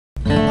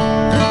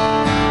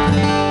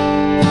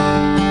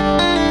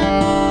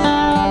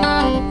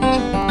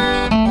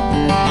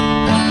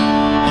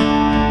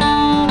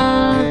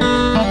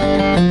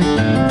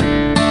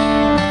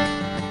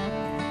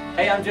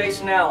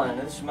Allen.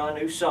 This is my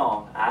new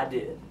song, I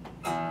Did.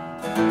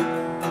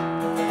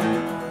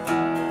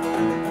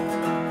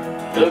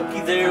 Looky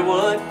there,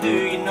 what do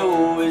you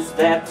know? Is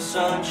that the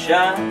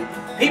sunshine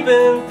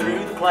peeping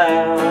through the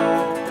clouds?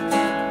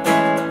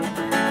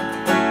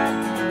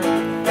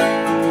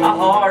 I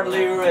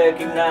hardly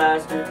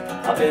recognized it.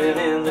 I've been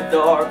in the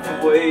dark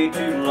for way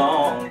too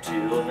long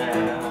till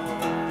now.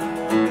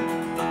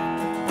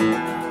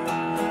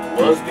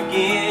 Was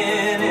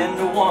beginning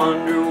to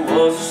wonder,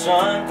 was the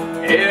sun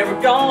ever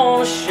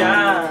gonna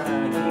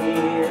shine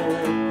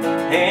again?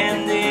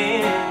 And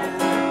then,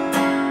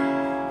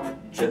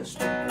 just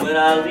when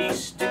I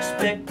least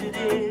expected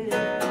it,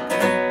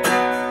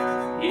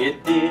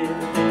 it did.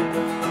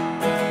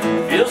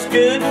 Feels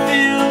good to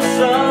feel the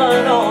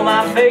sun on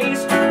my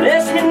face,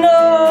 lets me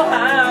know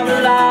I'm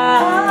alive.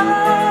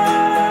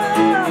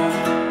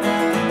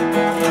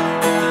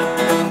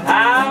 I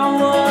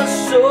was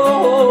so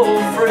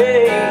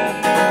afraid,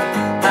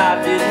 I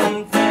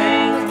didn't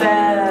think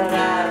that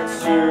I'd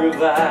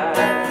survive,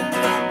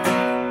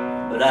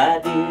 but I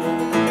did.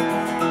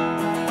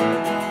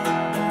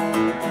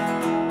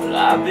 But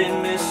I've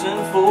been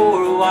missing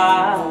for a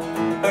while,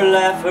 her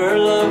laugh, her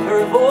love,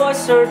 her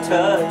voice, her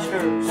touch,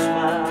 her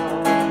smile.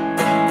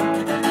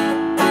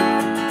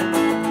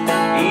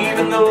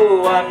 Even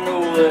though I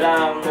know that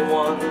I'm the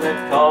one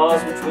that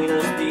caused between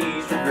us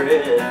these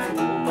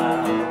regretful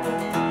miles.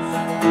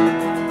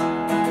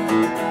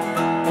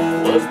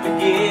 Was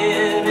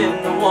beginning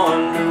to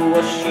wonder,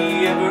 was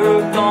she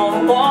ever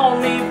gonna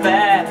want me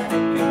back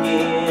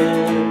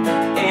again?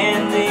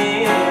 And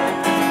then,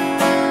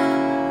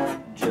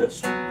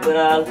 just when I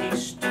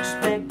least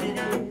expected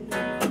it,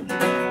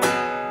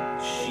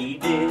 she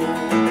did.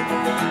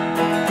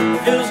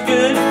 Feels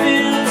good to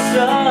feel the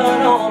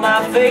sun on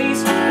my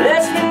face,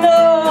 lets me know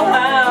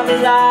I'm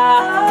alive.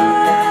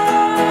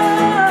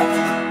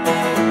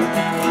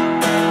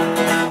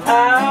 I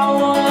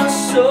was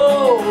so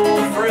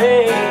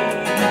afraid,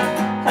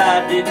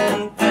 I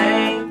didn't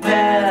think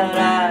that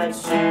I'd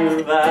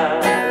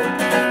survive.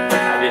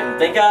 I didn't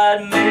think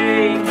I'd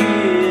make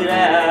it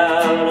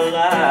out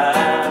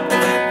alive,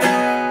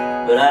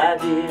 but I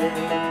did.